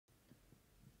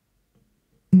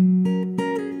I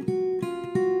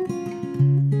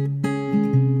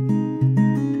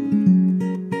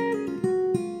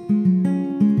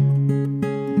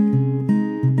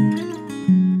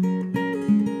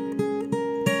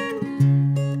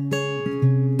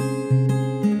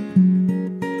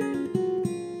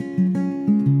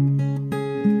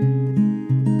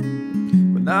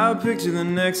picture the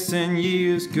next 10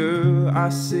 years, girl. I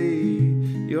see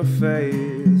your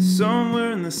face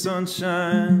somewhere in the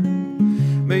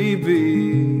sunshine,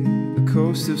 maybe the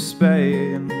coast of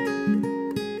Spain.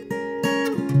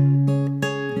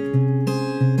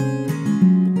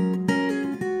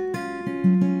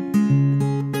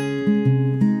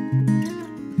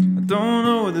 I don't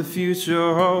know what the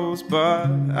future holds, but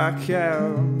I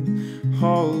can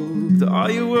hope that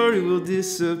all your worry will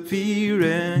disappear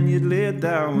and you'd lay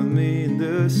down with me in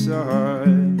the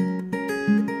sun.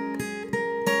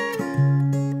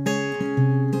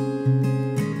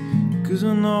 'Cause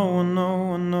I know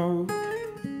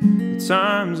the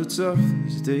times are tough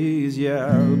these days,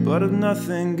 yeah, but if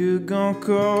nothing good gon'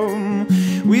 come,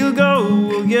 we'll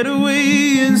get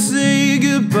away and say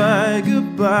goodbye,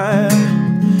 goodbye.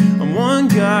 I'm one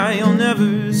guy you'll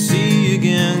never see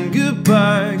again.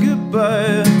 Goodbye,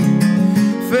 goodbye.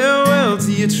 Farewell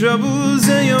to your troubles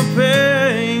and your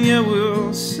pain. Yeah,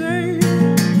 we'll say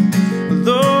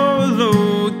hello,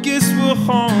 hello. Guess we're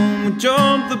home. We'll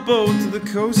jump the boat to the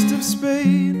coast of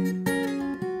Spain.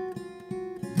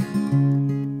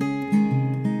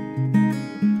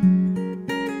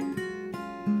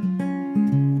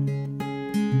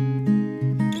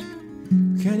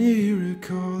 Can you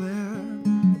recall that?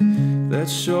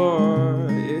 That's sure,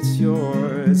 it's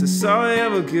yours. It's all I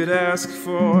ever could ask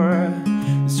for.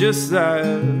 It's just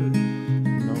that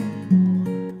no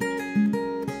more.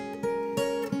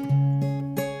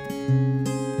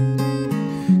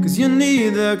 'Cause you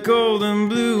need that golden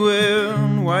blue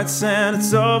and white sand.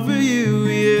 It's all for you,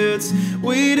 yeah, it's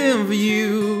waiting for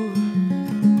you,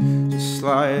 just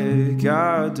like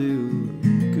I do.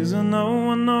 'Cause I know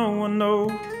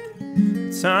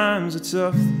times are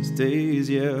tough these days,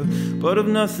 yeah, but if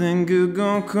nothing good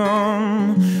gon'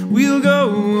 come, we'll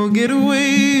get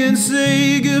away and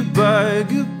say goodbye,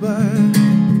 goodbye.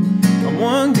 I'm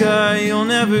one guy you'll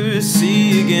never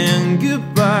see again.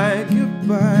 Goodbye,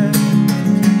 goodbye.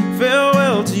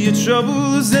 Farewell to your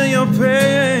troubles and your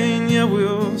pain. Yeah,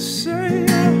 we'll say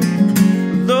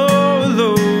hello,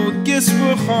 hello. Guess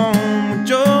we're home. We'll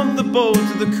jump the boat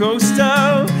to the coast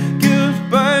out.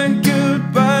 Goodbye,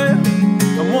 goodbye.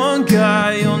 I'm one guy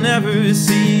you'll never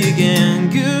see again.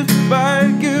 Goodbye,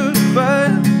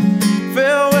 goodbye.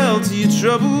 Farewell to your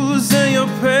troubles and your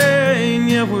pain.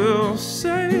 Yeah, we'll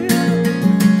say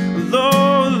hello,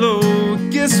 hello.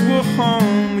 Guess we're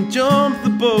home. We jump the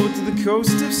boat to the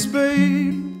coast of Spain.